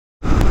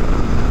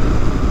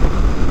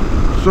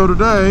So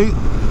today,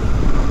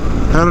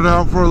 headed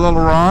out for a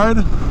little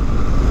ride.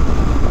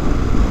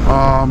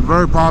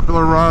 Very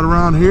popular ride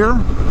around here.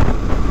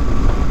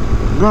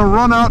 I'm going to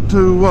run out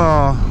to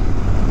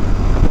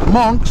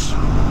Monk's,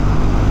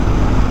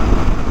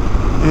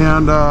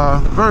 and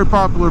very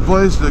popular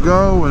place to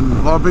go, and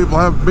a lot of people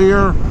have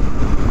beer.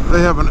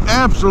 They have an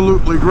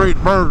absolutely great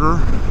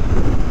burger.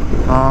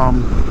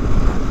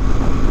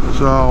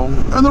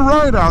 And the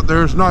ride out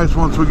there is nice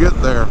once we get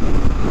there.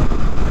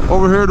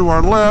 Over here to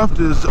our left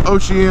is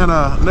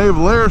Oceana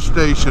Naval Air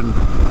Station.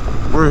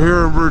 We're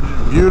here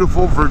in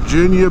beautiful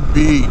Virginia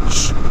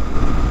Beach.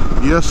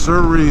 Yes,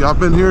 sirree.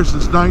 I've been here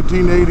since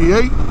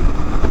 1988.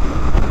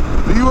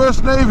 The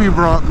U.S. Navy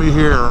brought me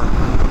here,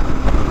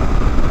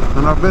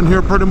 and I've been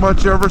here pretty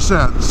much ever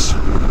since.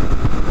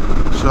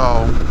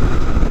 So,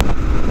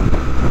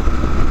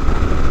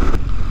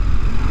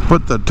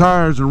 put the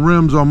tires and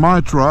rims on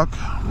my truck.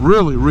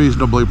 Really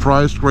reasonably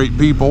priced, great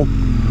people.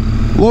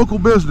 Local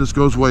business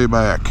goes way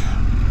back.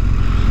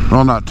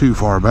 Well, not too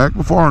far back,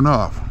 but far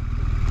enough.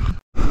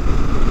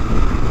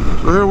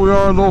 So here we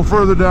are a little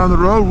further down the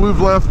road. We've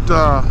left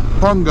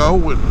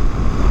Pungo.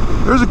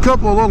 There's a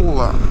couple of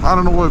little, I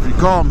don't know if you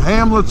call them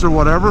hamlets or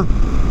whatever.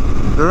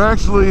 They're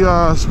actually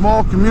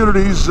small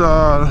communities,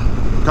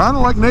 kind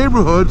of like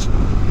neighborhoods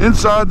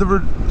inside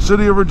the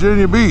city of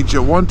Virginia Beach.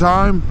 At one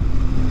time,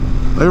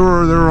 they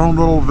were their own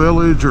little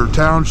village or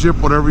township,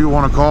 whatever you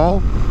want to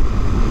call.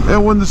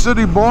 And when the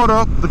city bought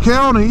up the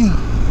county,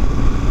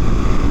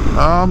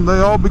 they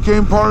all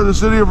became part of the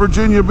city of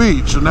Virginia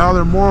Beach. And now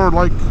they're more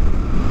like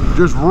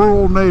just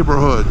rural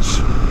neighborhoods.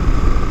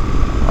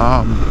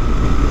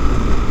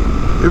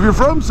 If you're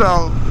from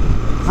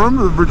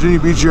the Virginia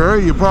Beach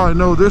area, you probably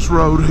know this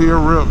road here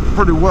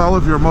pretty well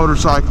if you're a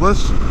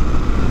motorcyclist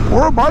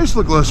or a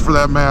bicyclist for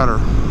that matter.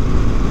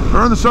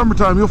 During the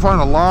summertime, you'll find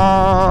a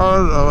lot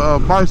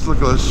of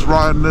bicyclists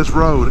riding this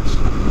road.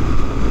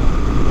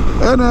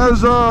 And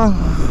as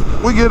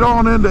we get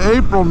on into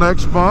April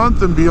next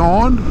month and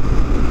beyond,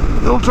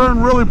 it'll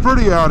turn really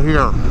pretty out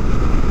here.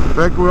 In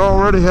fact, we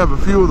already have a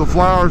few of the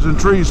flowers and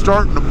trees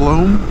starting to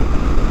bloom,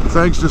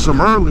 thanks to some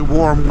early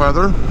warm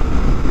weather.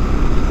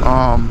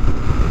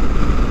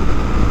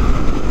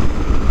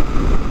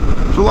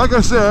 So like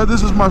I said,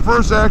 this is my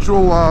first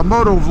actual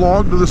moto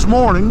vlog to this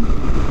morning.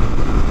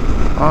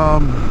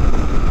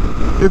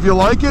 If you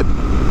like it,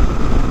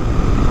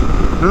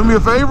 do me a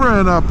favor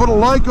and put a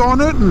like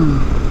on it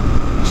and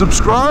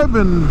subscribe,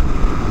 and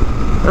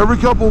every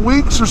couple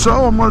weeks or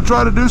so I'm going to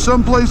try to do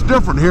someplace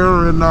different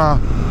here in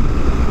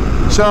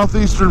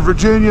southeastern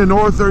Virginia,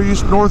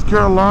 northeast North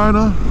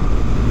Carolina.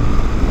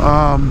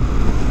 I'm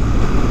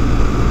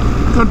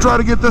going to try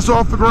to get this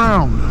off the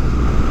ground.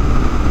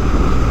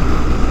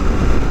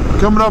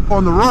 Coming up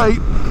on the right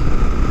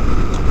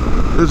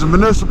is a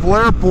municipal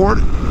airport.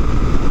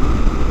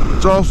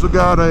 It's also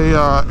got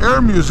a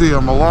air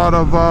museum, a lot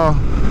of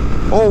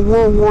old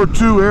World War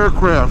II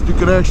aircraft. You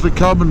can actually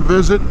come and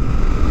visit.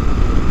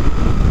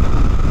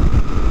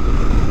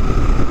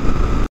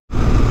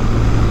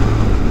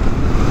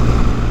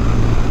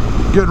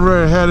 Getting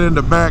ready to head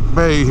into Back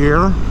Bay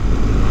here.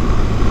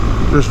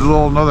 Just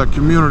another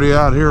community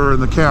out here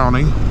in the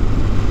county.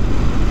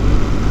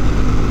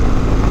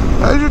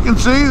 As you can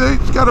see,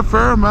 it's got a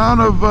fair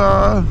amount of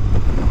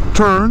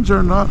turns.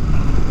 They're not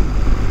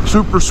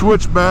super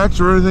switchbacks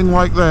or anything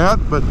like that,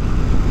 but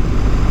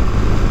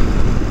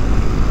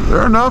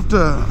they're enough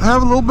to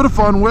have a little bit of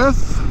fun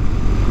with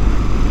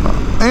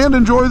and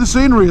enjoy the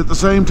scenery at the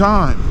same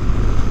time.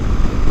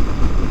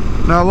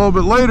 Now a little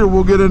bit later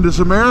we'll get into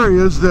some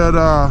areas that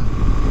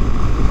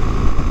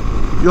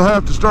you'll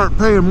have to start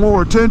paying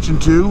more attention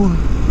to,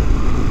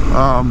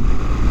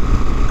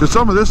 because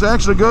some of this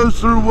actually goes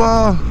through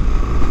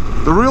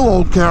the real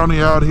old county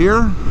out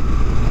here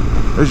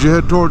as you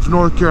head towards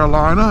North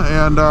Carolina,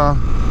 and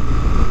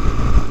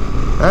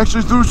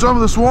actually through some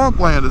of the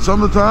swampland. And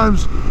some of the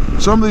times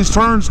some of these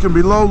turns can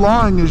be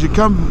low-lying as you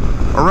come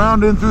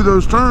around in through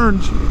those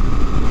turns.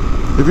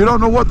 If you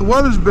don't know what the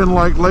weather's been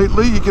like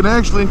lately, you can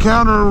actually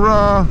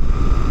encounter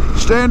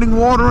standing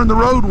water in the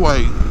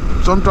roadway.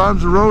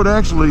 Sometimes the road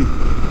actually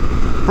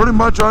pretty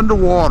much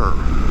underwater.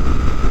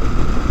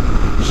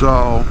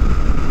 So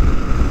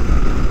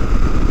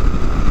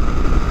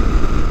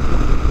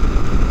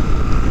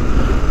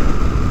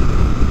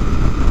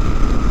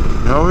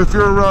you know, if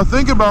you're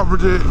thinking about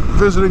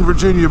visiting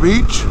Virginia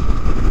Beach,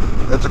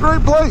 it's a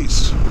great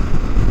place.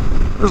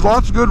 There's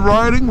lots of good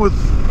riding with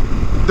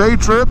day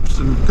trips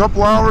and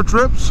couple-hour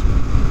trips.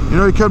 You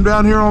know, you come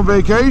down here on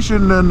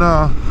vacation and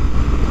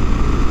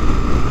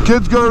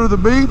kids go to the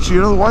beach,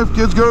 you know, the wife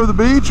kids go to the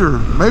beach, or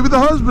maybe the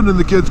husband and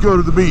the kids go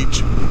to the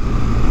beach,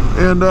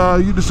 and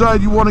you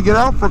decide you want to get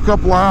out for a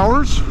couple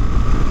hours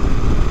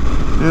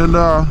and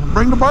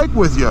bring the bike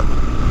with you.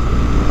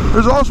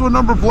 There's also a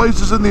number of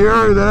places in the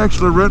area that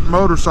actually rent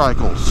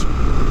motorcycles,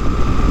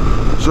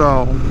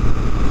 so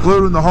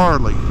including the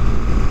Harley.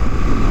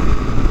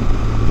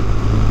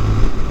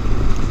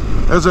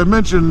 As I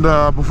mentioned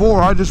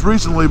before, I just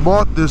recently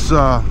bought this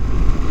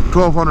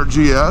 1200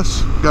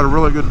 GS. Got a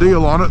really good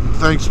deal on it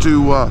thanks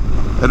to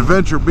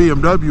adventure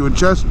BMW in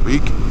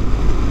Chesapeake.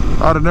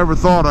 I'd have never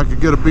thought I could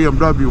get a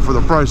BMW for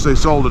the price they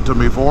sold it to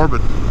me for,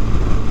 but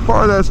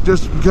part of that's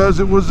just because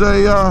it was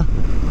a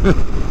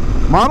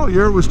model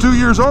year. It was 2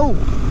 years old.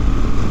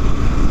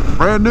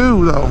 Brand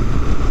new though.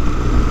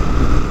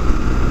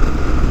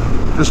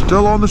 Just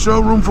still on the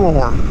showroom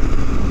floor.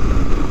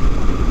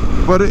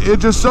 But it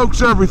just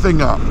soaks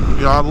everything up.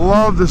 You know, I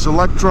love this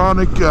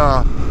electronic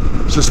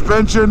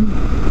suspension.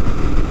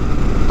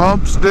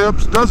 Humps,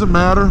 dips, doesn't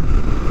matter.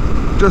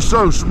 Just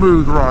so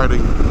smooth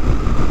riding.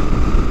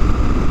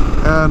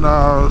 And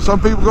some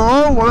people go,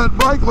 oh, well, that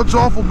bike looks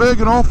awful big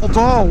and awful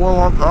tall.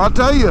 Well, I'll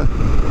tell you,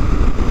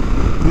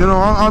 you know,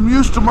 I'm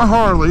used to my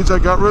Harleys. I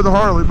got rid of the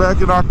Harley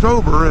back in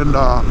October, and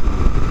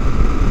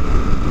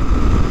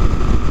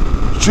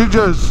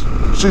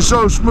she's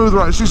so smooth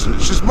riding.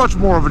 She's much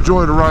more of a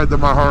joy to ride than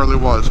my Harley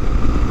was.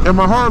 And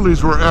my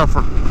Harleys were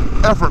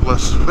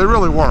effortless. They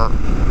really were.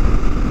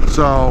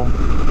 So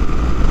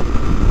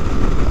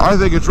I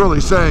think it's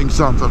really saying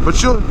something. But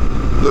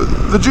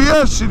the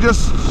GS,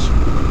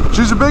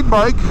 she's a big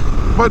bike,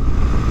 but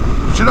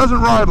she doesn't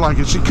ride like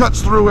it. She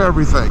cuts through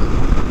everything.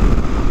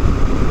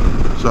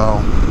 So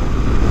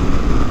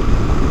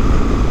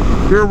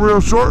here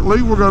real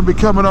shortly, we're going to be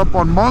coming up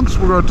on Monks.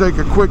 We're going to take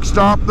a quick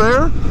stop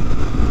there.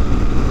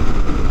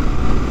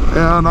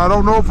 And I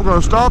don't know if we're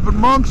going to stop at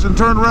Monks and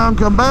turn around and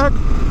come back,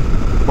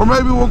 or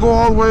maybe we'll go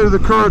all the way to the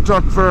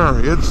Currituck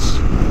ferry. It's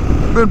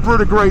been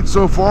pretty great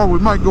so far. We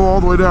might go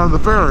all the way down to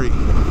the ferry.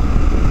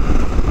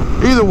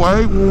 Either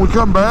way, when we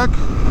come back,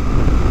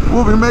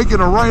 we'll be making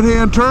a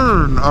right-hand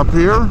turn up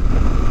here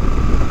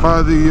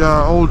by the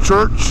old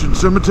church and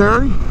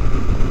cemetery,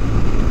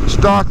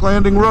 Stock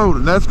Landing Road,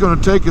 and that's going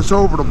to take us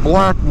over to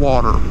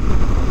Blackwater.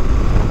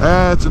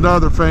 That's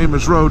another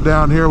famous road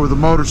down here with the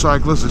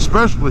motorcyclists,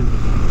 especially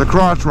the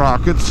crotch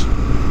rockets.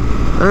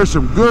 There's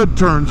some good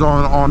turns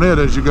on it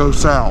as you go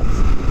south.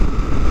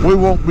 We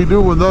won't be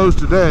doing those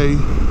today,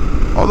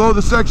 although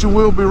the section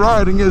we'll be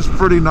riding is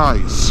pretty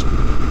nice.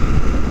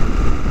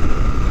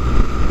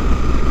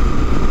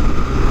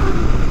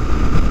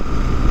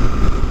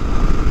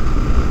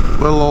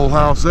 Little old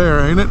house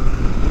there, ain't it?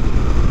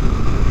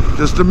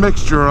 Just a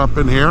mixture up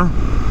in here.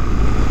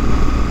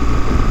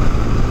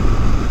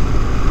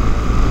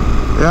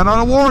 And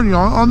I'll warn you,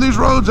 on these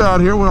roads out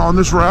here, on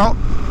this route,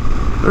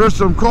 there's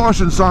some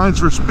caution signs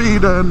for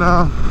speed, and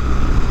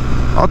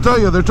I'll tell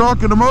you, they're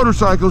talking to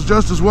motorcycles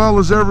just as well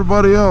as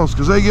everybody else,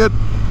 because they get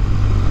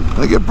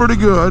pretty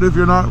good if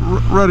you're not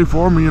ready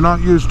for them and you're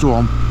not used to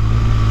them.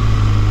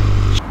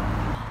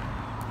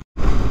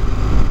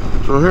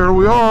 So here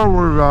we are,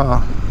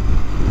 we're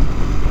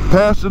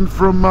passing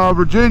from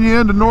Virginia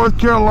into North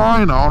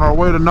Carolina on our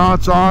way to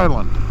Knott's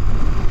Island.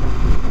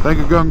 I think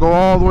we're going to go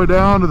all the way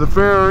down to the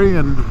ferry,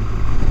 and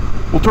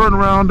we'll turn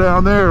around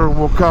down there and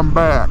we'll come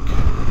back.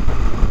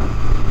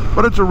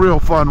 But it's a real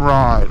fun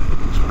ride,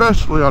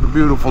 especially on a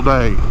beautiful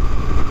day.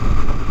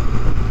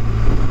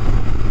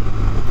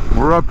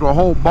 We're up to a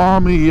whole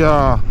balmy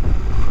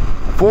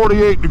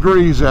 48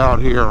 degrees out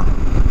here.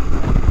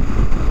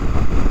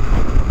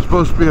 It's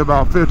supposed to be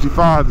about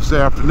 55 this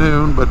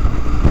afternoon, but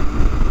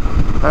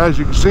as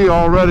you can see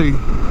already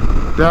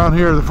down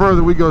here, the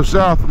further we go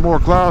south, the more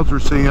clouds we're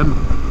seeing.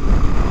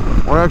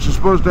 We're actually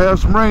supposed to have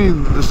some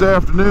rain this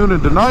afternoon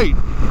and tonight,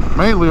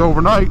 mainly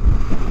overnight,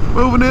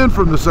 moving in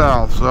from the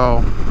south.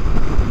 So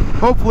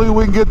hopefully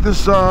we can get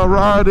this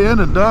ride in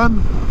and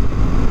done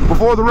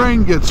before the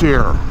rain gets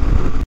here.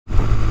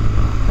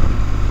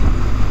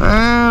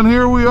 And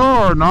here we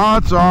are,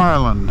 Knott's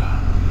Island.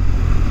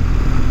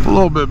 A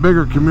little bit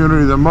bigger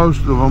community than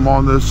most of them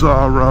on this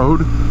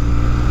road.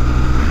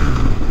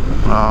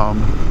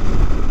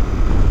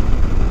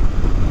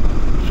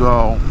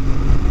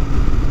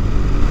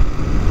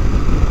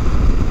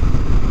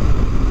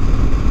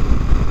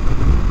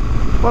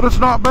 But it's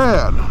not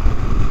bad.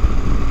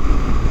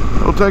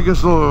 It'll take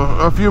us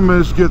a few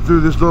minutes to get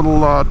through this little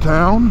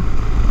town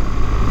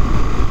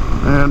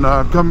and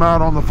come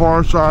out on the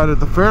far side at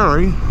the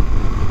ferry.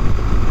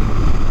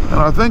 And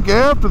I think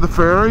after the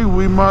ferry,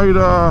 we might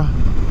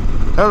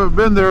haven't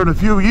been there in a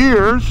few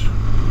years.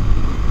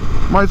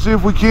 Might see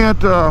if we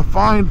can't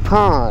find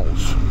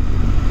pearls.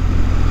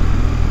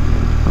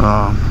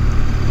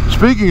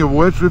 Speaking of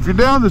which, if you're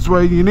down this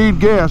way and you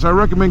need gas, I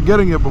recommend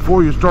getting it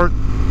before you start.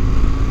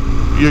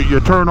 You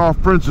turn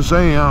off Princess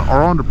Anne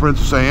or onto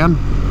Princess Anne.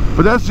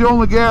 But that's the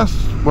only gas,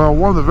 well,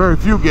 one of the very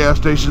few gas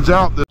stations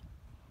out there.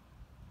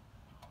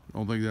 I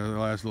don't think that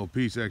last little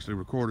piece actually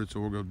recorded,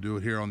 so we're going to do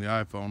it here on the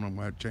iPhone. I'm going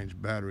to have to change the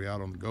battery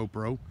out on the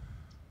GoPro.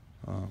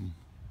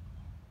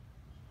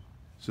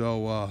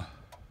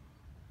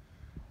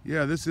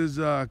 Yeah, this is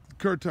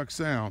Currituck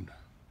Sound.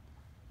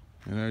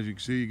 And as you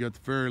can see, you got the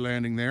ferry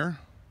landing there.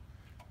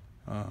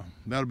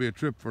 That'll be a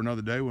trip for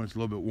another day when it's a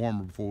little bit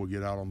warmer before we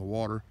get out on the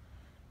water.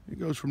 It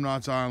goes from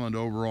Knott's Island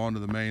over onto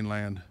the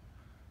mainland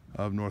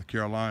of North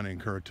Carolina in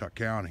Currituck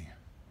County.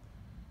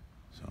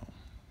 So,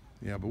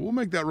 yeah, but we'll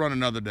make that run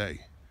another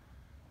day.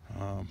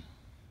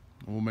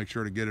 We'll make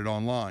sure to get it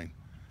online.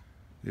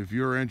 if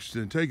you're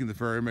interested in taking the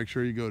ferry, make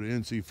sure you go to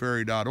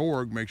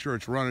ncferry.org. Make sure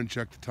it's running,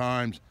 check the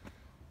times.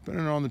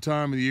 Depending on the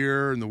time of the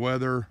year and the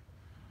weather,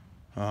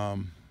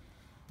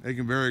 they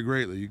can vary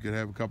greatly. You could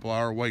have a couple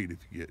hour wait if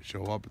you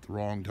show up at the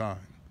wrong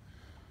time.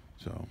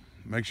 So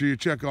make sure you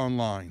check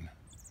online.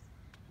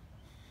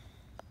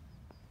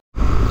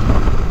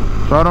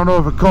 So I don't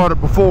know if it caught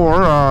it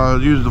before. I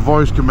used the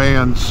voice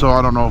commands, so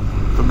I don't know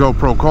if the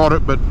GoPro caught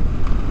it, but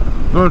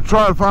I'm going to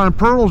try to find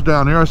pearls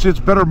down here. I see it's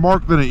better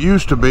marked than it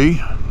used to be.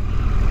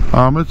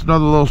 It's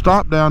another little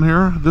stop down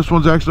here. This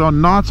one's actually on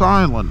Knott's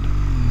Island.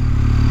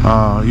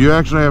 You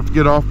actually have to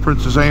get off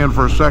Princess Anne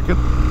for a second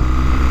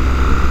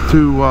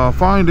to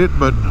find it,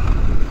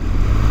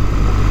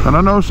 and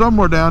I know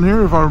somewhere down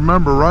here, if I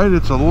remember right,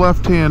 it's a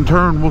left-hand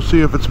turn. We'll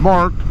see if it's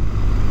marked.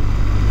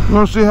 We're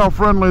going to see how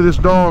friendly this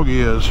dog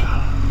is.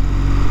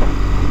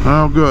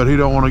 Oh, good. He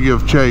don't want to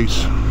give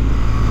chase.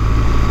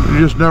 You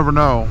just never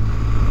know.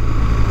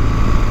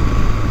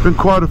 It's been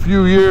quite a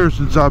few years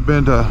since I've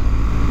been to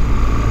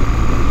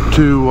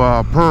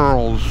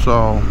Pearls,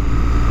 so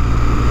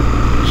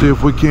see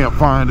if we can't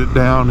find it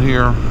down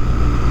here.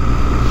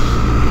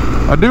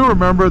 I do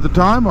remember at the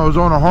time I was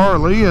on a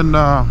Harley, and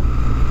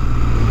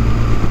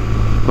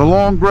the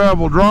long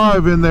gravel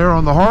drive in there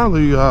on the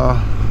Harley, it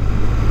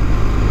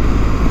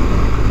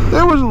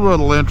was a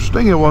little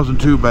interesting. It wasn't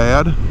too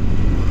bad.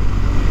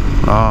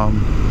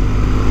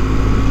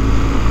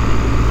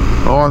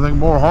 I think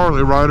more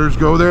Harley riders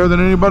go there than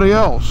anybody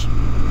else.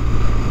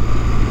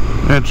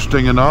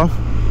 Interesting enough.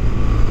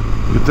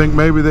 You'd think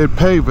maybe they'd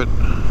pave it.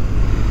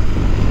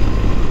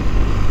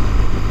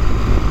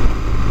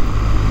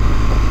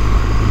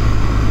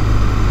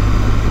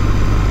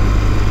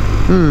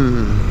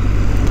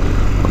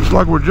 Looks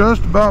like we're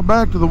just about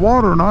back to the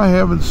water, and I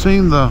haven't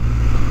seen the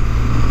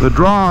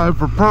drive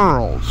for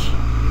pearls.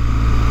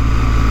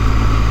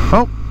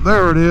 Oh,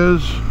 there it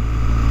is.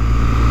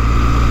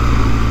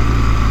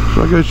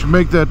 So I guess you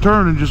make that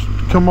turn and just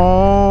come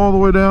all the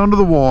way down to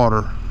the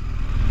water.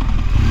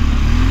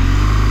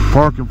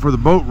 Parking for the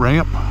boat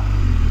ramp.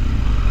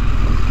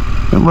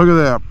 And look at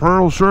that,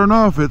 Pearl, sure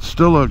enough, it's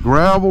still a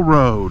gravel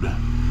road.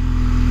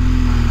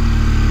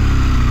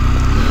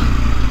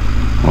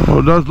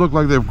 Although it does look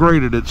like they've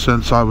graded it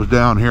since I was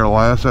down here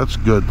last. That's a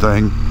good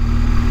thing.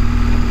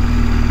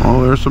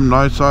 Oh, there's some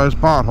nice sized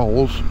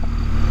potholes.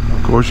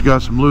 Of course, you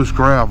got some loose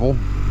gravel.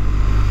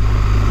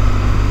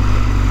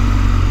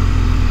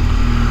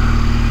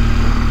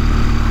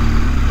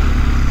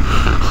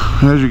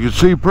 As you can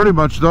see, pretty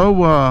much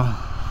though, a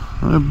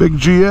big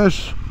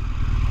GS,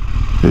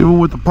 even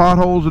with the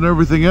potholes and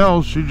everything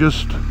else, she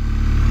just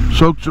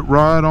soaks it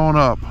right on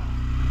up.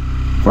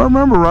 If I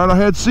remember right, I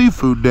had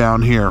seafood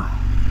down here.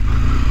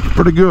 It's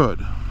pretty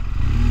good.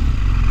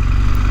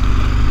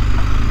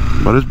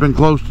 But it's been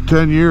close to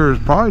 10 years,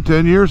 probably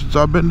 10 years since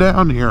I've been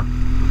down here.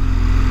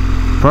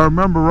 If I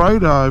remember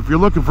right, if you're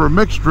looking for a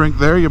mixed drink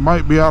there, you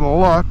might be out of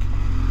luck.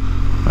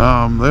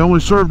 They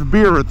only served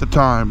beer at the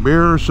time,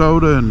 beer,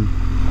 soda, and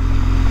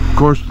of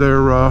course their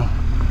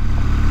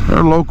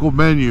local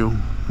menu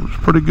was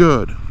pretty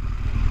good.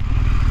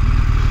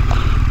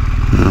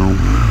 You know,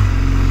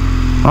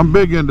 I'm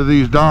big into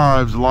these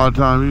dives. A lot of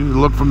times you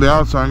look from the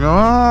outside and go,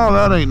 oh,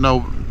 that ain't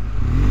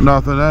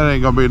nothing, that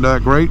ain't gonna be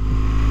that great.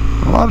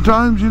 A lot of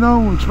times, you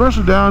know,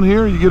 especially down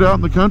here, you get out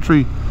in the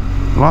country,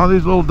 a lot of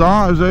these little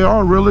dives, they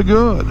are really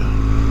good.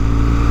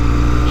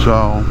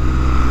 So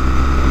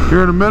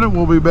here in a minute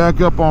we'll be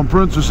back up on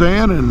Princess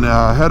Anne and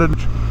headed,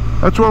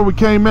 that's where we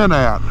came in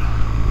at.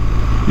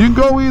 You can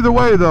go either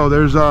way though.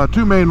 There's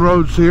two main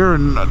roads here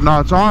in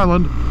Knott's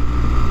Island,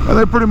 and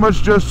they pretty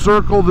much just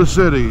circle the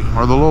city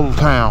or the little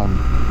town,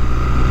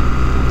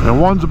 and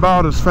one's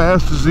about as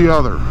fast as the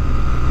other.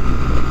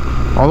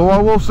 Although I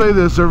will say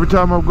this, every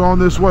time I've gone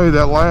this way,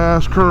 that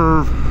last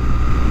curve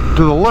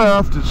to the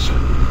left, it's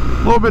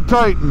a little bit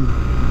tight, and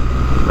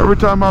every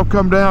time I've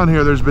come down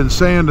here there's been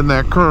sand in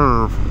that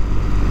curve.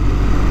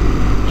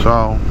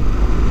 So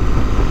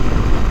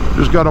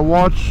just got to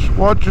watch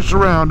your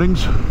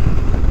surroundings.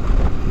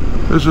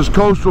 This is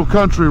coastal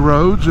country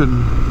roads,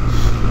 and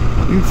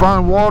you can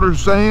find water,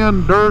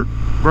 sand, dirt,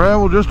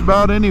 gravel just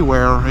about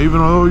anywhere, even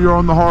though you're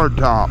on the hard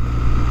top.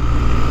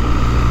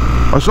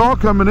 I saw it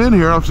coming in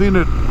here. I've seen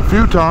it a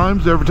few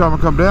times every time I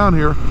come down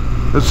here,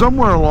 that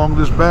somewhere along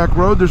this back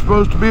road there's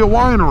supposed to be a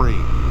winery.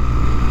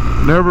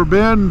 Never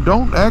been,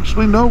 don't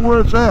actually know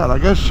where it's at. I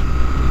guess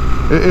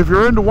if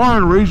you're into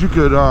wineries, you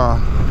could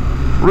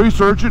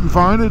research it and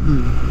find it,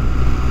 and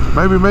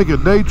maybe make a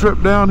day trip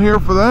down here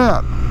for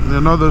that.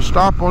 Another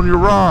stop on your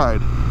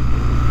ride,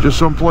 just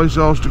someplace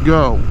else to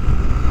go.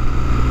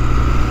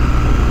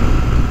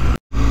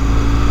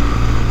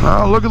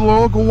 Look at the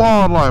local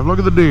wildlife. Look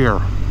at the deer,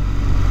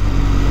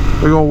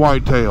 big old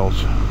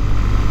whitetails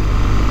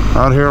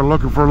out here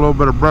looking for a little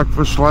bit of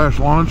breakfast /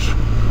 lunch.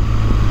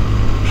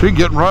 She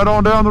getting right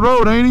on down the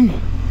road, ain't he?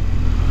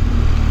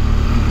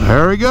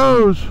 There he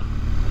goes.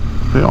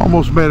 He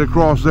almost made it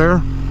across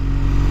there.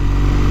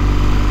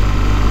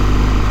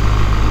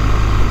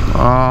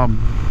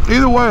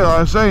 Either way, like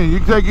I was saying, you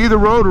can take either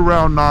road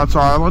around Knott's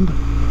Island.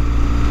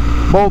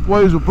 Both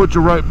ways will put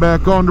you right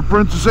back on the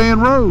Princess Anne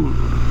Road.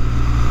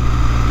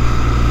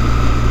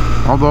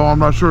 Although I'm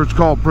not sure it's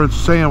called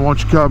Princess Anne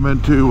once you come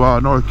into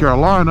North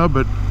Carolina,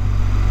 but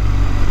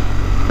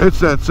it's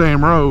that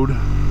same road.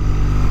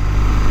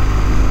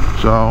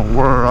 So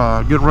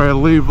we're getting ready to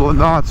leave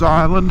Knott's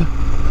Island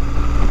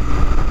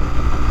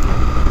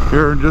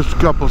here in just a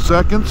couple of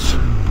seconds.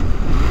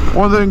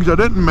 One of the things I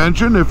didn't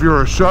mention, if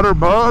you're a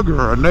shutterbug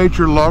or a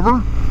nature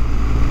lover,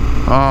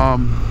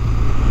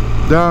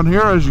 down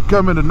here as you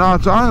come into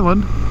Knott's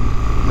Island,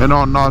 and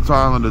on Knott's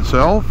Island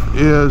itself,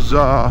 is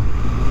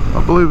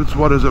I believe it's,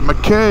 what is it,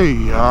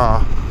 McKay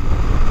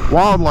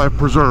Wildlife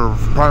Preserve.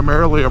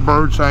 Primarily a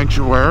bird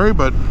sanctuary,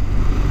 but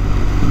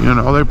you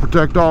know, they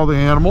protect all the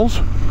animals.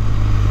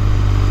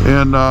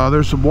 And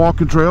there's some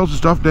walking trails and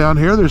stuff down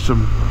here. There's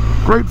some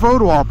great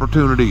photo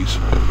opportunities,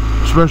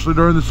 especially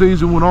during the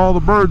season when all the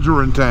birds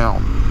are in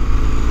town.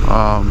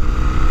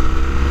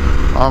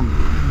 I'm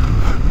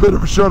a bit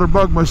of a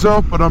shutterbug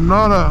myself, but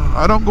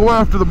I don't go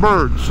after the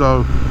birds,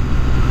 so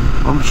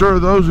I'm sure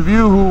those of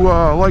you who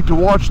like to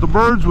watch the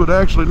birds would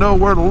actually know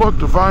where to look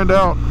to find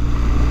out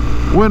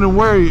when and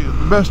where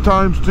the best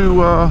times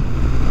to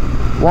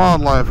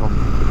wildlife them.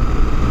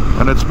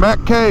 And it's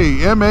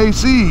McKay,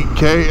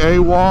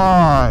 M-A-C-K-A-Y.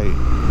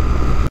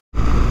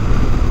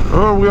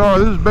 There we are.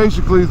 This is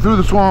basically through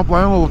the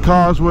swampland, a little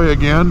causeway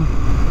again.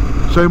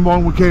 Same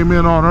one we came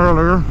in on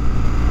earlier.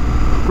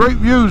 Great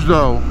views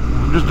though.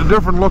 Just a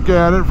different look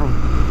at it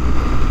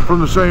from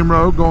the same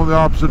road, going the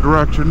opposite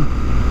direction.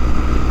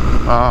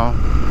 A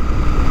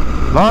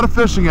lot of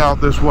fishing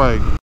out this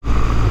way.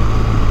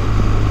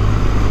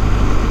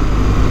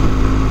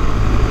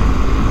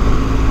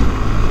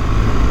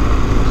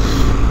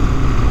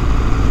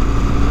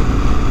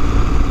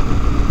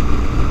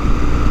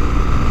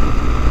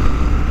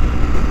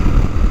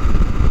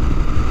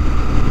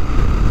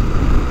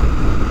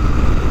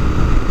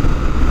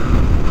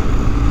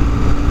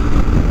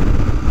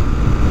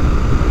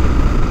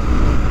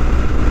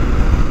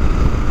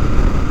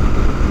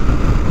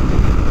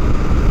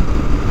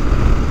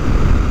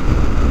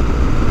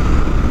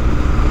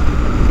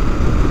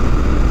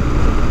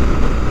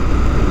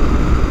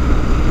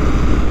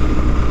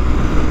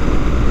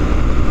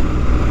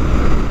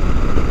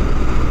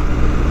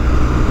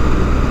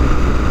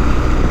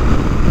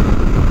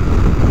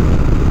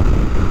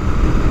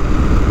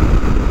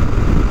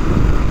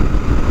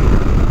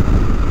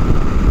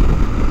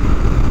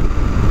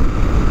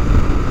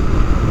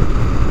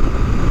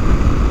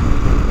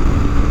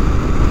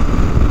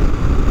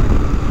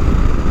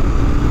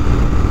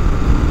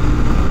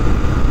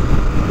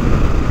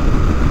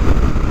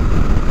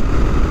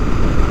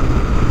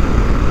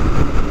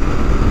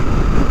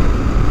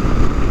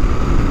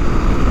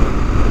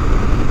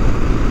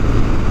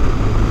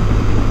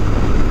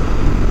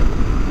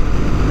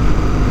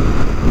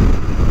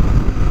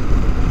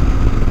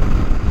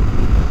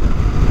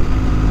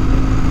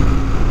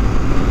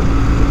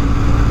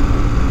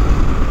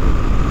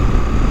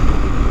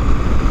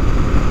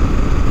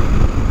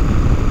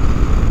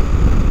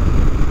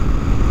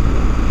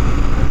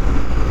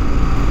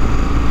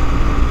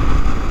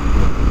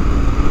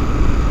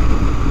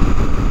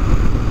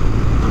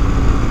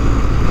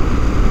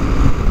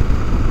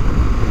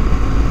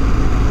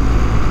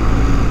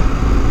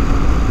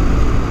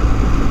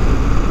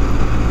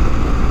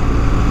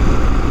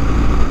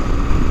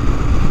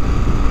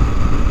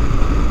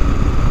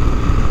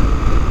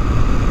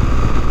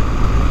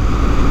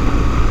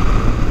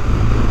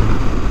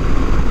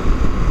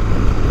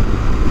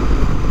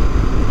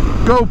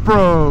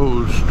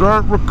 GoPro,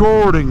 start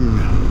recording.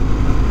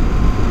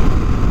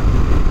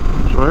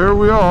 So here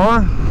we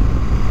are.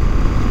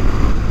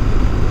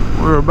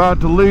 We're about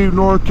to leave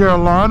North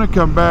Carolina,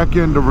 come back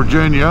into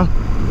Virginia.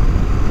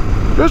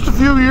 Just a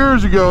few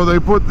years ago they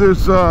put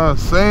this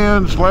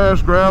sand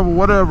slash gravel,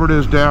 whatever it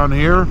is, down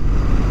here.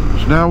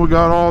 So now we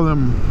got all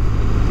them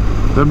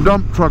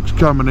dump trucks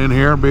coming in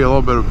here. It'll be a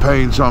little bit of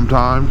pain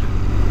sometimes.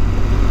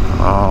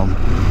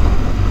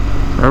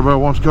 Everybody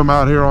wants to come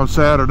out here on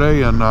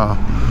Saturday, and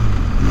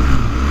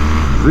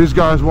these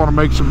guys want to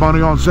make some money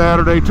on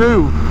Saturday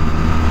too.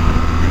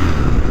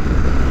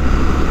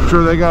 I'm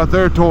sure they got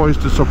their toys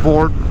to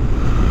support.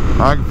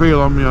 I can feel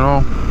them, you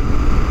know.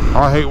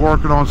 I hate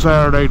working on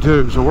Saturday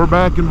too. So we're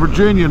back in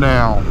Virginia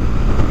now,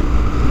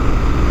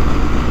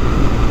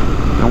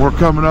 and we're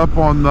coming up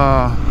on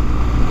the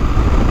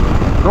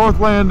North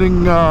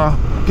Landing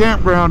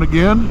campground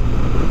again.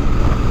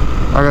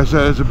 Like I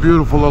said, it's a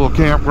beautiful little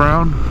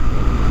campground.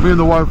 Me and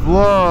the wife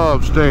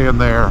love staying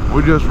there.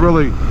 We just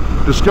really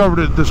discovered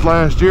it this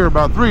last year,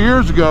 about 3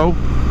 years ago.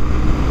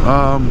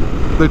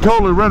 They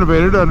totally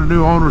renovated under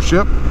new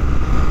ownership.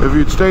 If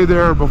you'd stayed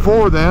there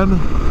before then,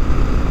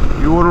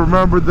 you would have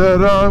remembered that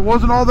it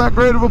wasn't all that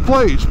great of a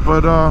place, but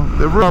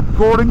they were up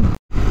recording.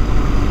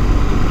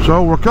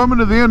 So we're coming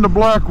to the end of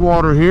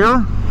Blackwater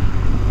here.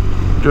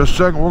 Just a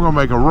second, we're going to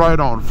make a right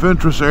on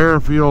Fentress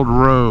Airfield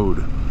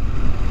Road.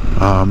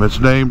 It's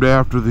named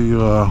after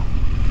the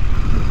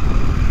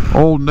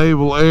old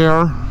Naval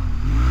Air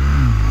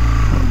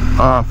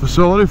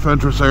facility,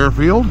 Fentress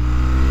Airfield.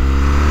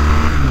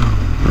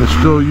 It's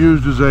still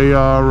used as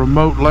a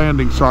remote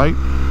landing site,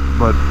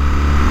 but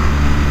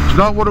it's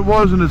not what it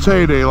was in its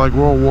heyday like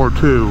World War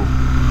II.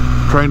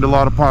 Trained a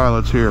lot of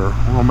pilots here.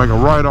 We're going to make a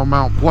right on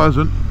Mount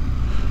Pleasant.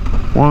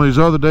 One of these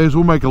other days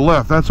we'll make a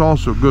left. That's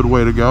also a good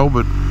way to go,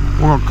 but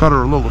we're going to cut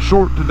her a little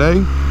short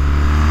today.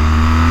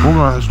 We're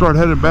going to start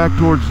heading back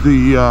towards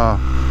the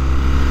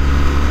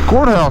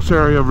courthouse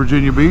area of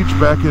Virginia Beach,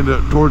 back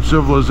towards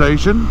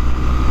civilization.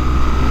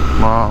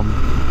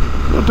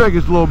 It'll take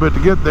us a little bit to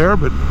get there,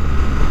 but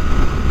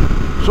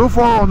so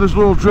far on this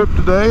little trip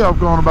today I've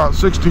gone about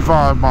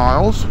 65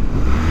 miles,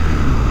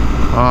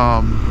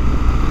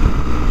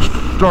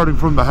 starting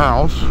from the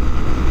house,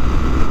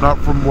 not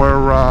from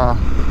where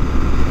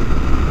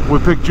we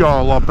picked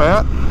y'all up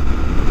at.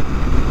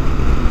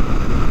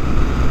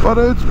 But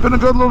it's been a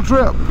good little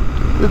trip.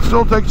 It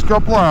still takes a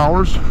couple of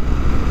hours,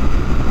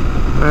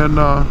 and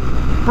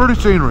pretty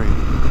scenery.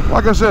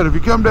 Like I said, if you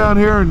come down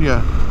here and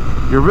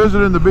you're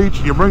visiting the beach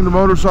and you bring the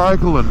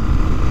motorcycle and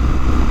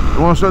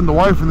you want to send the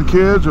wife and the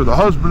kids or the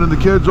husband and the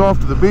kids off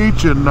to the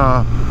beach and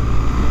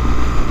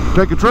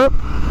take a trip,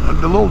 a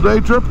little day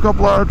trip, a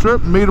couple hour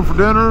trip, and meet them for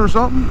dinner or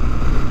something,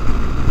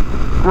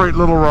 great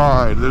little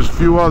ride. There's a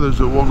few others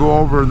that we'll go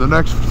over in the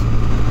next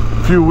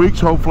few weeks.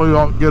 Hopefully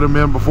I'll get them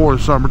in before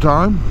the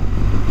summertime.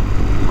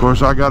 Of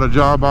course, I got a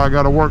job I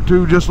got to work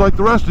too, just like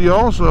the rest of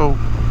y'all, so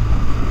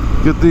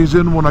get these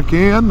in when I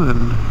can.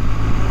 And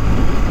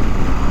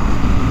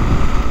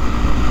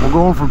we're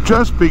going from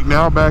Chesapeake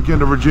now back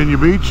into Virginia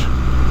Beach.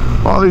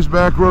 All these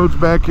back roads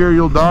back here,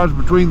 you'll dodge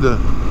between the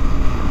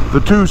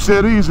two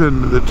cities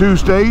and the two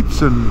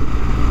states, and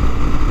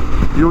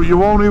you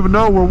won't even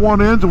know where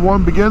one ends and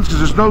one begins because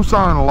there's no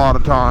sign a lot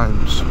of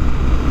times.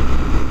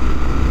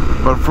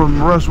 But from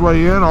the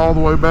restway in all the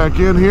way back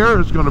in here,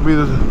 it's going to be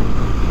the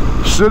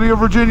city of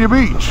Virginia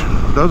Beach.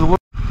 Doesn't look.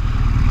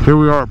 Here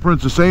we are at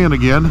Princess Anne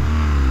again.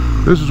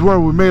 This is where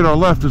we made our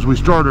left as we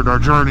started our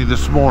journey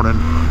this morning.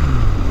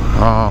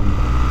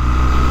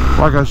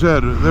 Like I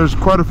said, there's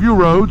quite a few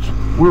roads.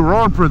 We were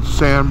on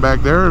Princess Anne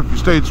back there. If you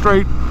stayed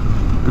straight,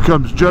 it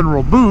becomes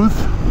General Booth,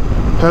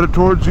 headed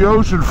towards the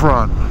ocean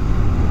front.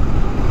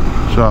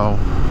 So,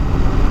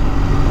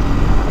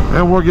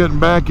 and we're getting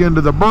back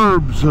into the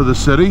burbs of the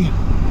city,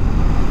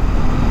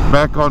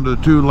 back onto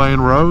the 2-lane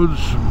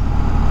roads.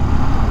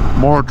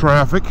 More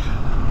traffic.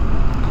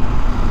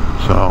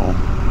 So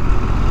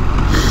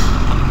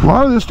a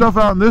lot of this stuff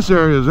out in this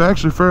area is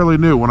actually fairly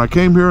new. When I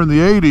came here in the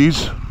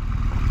 80s,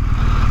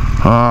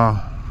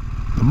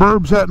 the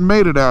burbs hadn't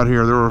made it out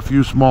here. There were a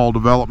few small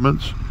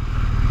developments,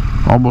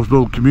 almost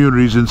little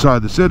communities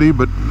inside the city,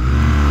 but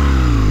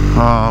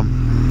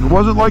it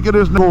wasn't like it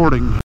is now.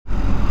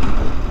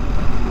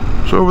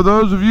 So for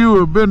those of you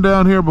who have been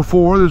down here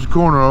before, this is the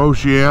corner of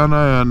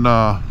Oceana and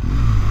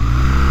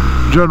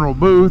General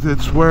Booth.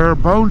 It's where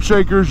Bone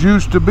Shakers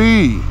used to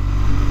be.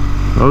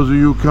 Those of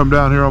you who come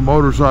down here on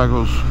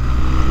motorcycles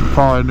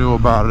probably knew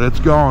about it. It's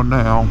gone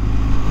now.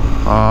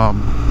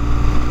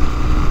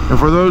 And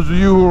for those of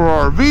you who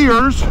are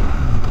RVers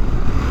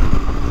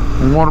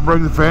and want to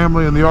bring the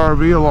family in the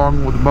RV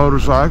along with the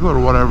motorcycle or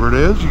whatever it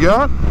is you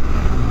got,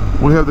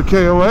 we have the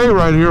KOA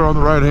right here on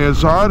the right hand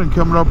side, and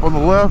coming up on the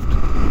left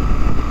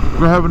we're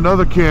going to have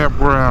another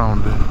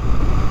campground.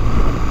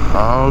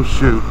 Oh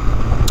shoot.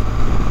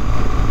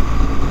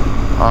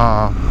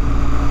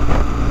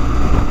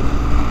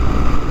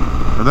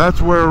 And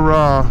that's where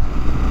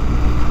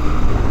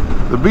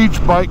the Beach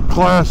Bike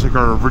Classic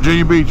or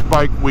Virginia Beach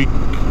Bike Week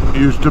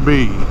used to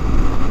be.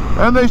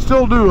 And they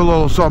still do a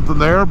little something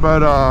there,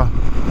 but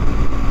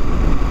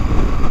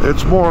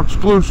it's more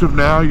exclusive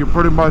now. You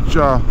pretty much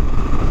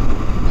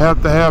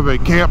have to have a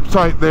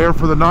campsite there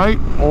for the night,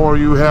 or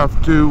you have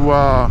to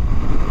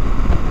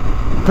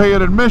pay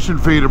an admission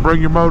fee to bring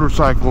your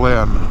motorcycle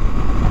in.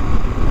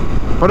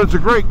 But it's a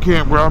great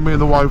campground. Me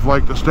and the wife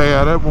like to stay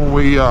at it when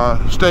we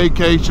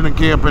staycation and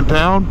camp in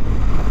town.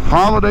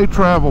 Holiday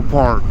Travel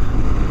Park.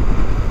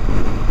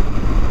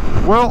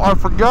 Well, I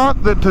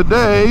forgot that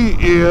today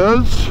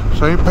is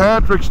St.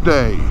 Patrick's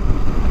Day,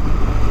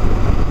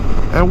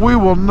 and we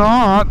will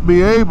not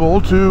be able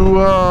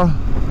to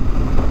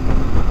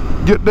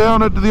get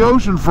down into the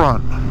ocean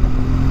front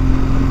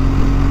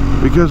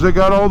because they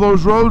got all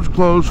those roads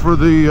closed for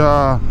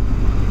the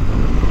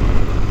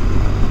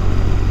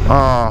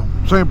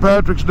St.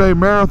 Patrick's Day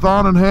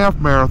Marathon and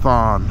Half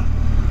Marathon.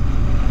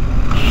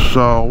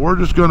 So we're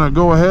just going to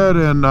go ahead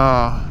and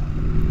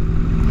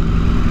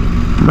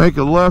make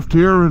a left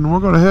here, and we're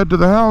going to head to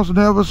the house and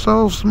have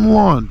ourselves some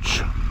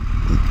lunch.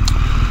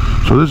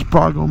 So this is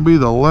probably going to be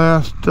the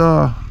last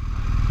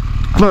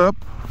clip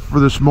for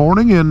this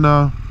morning, and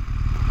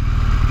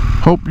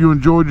hope you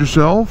enjoyed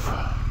yourself.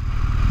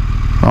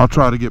 I'll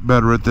try to get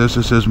better at this.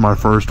 This is my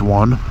first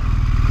one,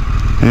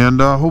 and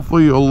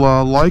hopefully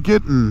you'll like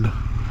it and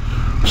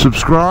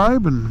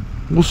subscribe, and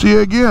we'll see you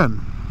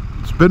again.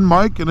 It's been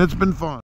Mike, and it's been fun.